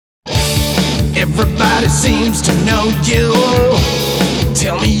Everybody seems to know you.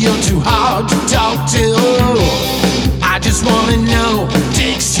 Tell me you're too hard to talk to. I just wanna know what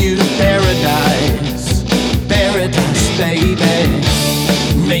takes you to paradise. Paradise, baby.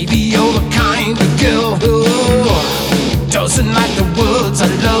 Maybe you're the kind of girl who doesn't like the words I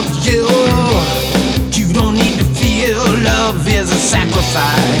love you. You don't need to feel love is a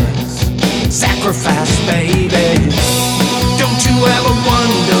sacrifice. Sacrifice, baby. Don't you ever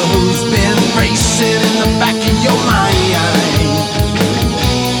wonder who's been racing in the back of your mind?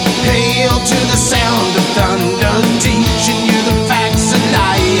 Hail to the sound of thunder, teaching you the facts of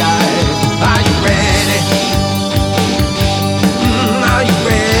life. Are you ready? Are you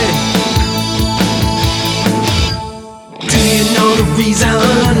ready? Do you know the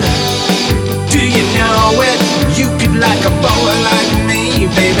reason? Do you know it? You could like a boy like me,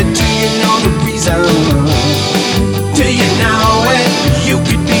 baby. Do you know the reason? Do you know it? You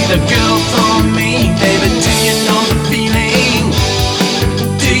could be the girl for me, baby. Do you know the feeling?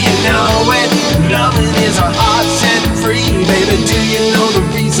 Do you know it? Loving is a heart set free, baby. Do you know the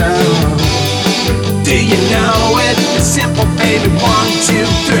reason? Do you know it? It's simple, baby. 1, 2,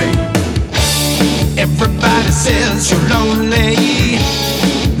 3. Everybody says you're lonely,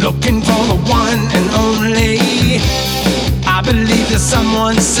 looking for the one and only. I believe there's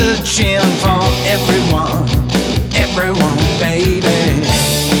someone searching for everyone. Everyone, baby.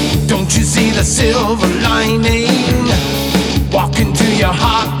 Don't you see the silver lining? Walking to your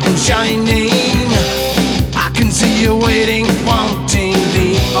heart and shining. I can see you waiting, wanting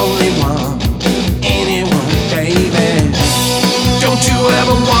the only one. Anyone, baby. Don't you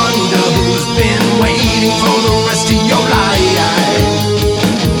ever wonder who's been waiting for the rest of your life?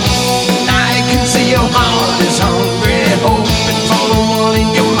 I can see your heart is hungry, hoping for the one in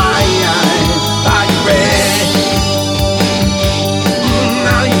your mind. Are you ready?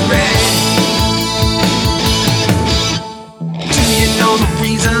 Are you ready? Do you know the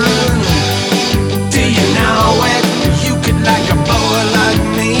reason? Do you know it? You could like a boy like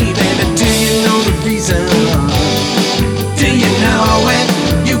me, baby. Do you know the reason? Do you know it?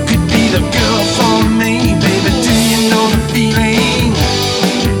 You could be the girl for me, baby. Do you know the feeling?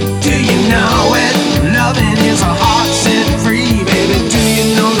 Do you know it? Loving is a heart set free, baby. Do you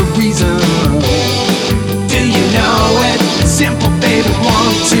know the reason? Do you know it? Simple, baby.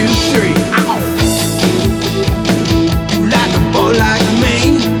 1, 2, 3. Ow. You like a boy like me,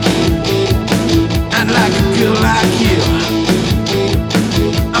 I'd like a girl like you.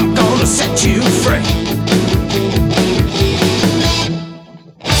 I'm gonna set you free.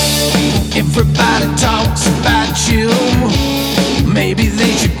 Everybody talks about you. Maybe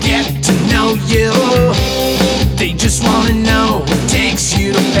they should get to know you. They just wanna know what takes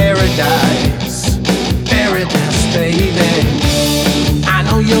you to paradise. Paradise, baby. I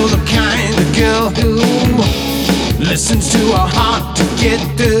know you're the kind of girl who listens to her heart to get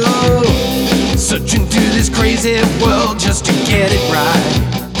through. Searching through this crazy world just to get it right.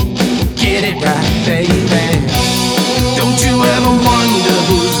 Get it right, baby. Don't you ever wonder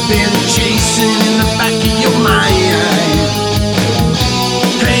who's been chasing in the back of your mind?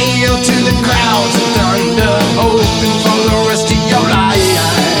 Hail to the crowds of thunder, hoping for the rest of your life.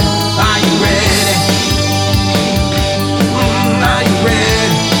 Are you ready? Are you ready?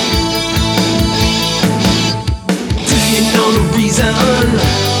 Do you know the reason?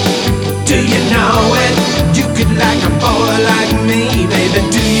 Do you know it? You could like a boy like me, baby.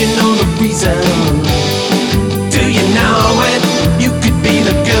 Do you know the reason? Do you know it? You could be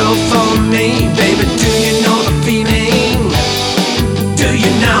the girl for me, baby. Do you know the feeling? Do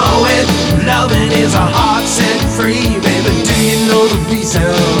you know it? Loving is a heart set free, baby. Do you know the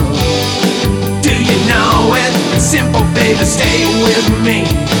reason? Do you know it? It's simple, baby. Stay with me.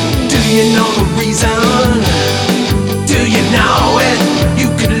 Do you know the reason? Do you know it? You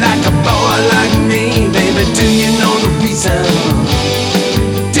could like a boy like me, baby. Do you know the reason?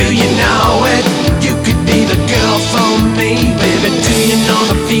 Do you know it? You could be the girl for me, baby. Do you know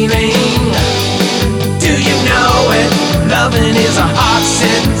the feeling? Do you know it? Loving is a heart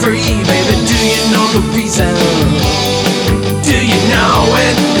set free, baby. Do you know the reason? Do you know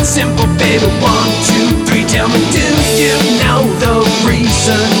it? It's simple, baby. 1, 2, 3. Tell me, do you know the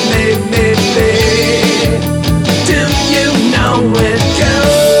reason?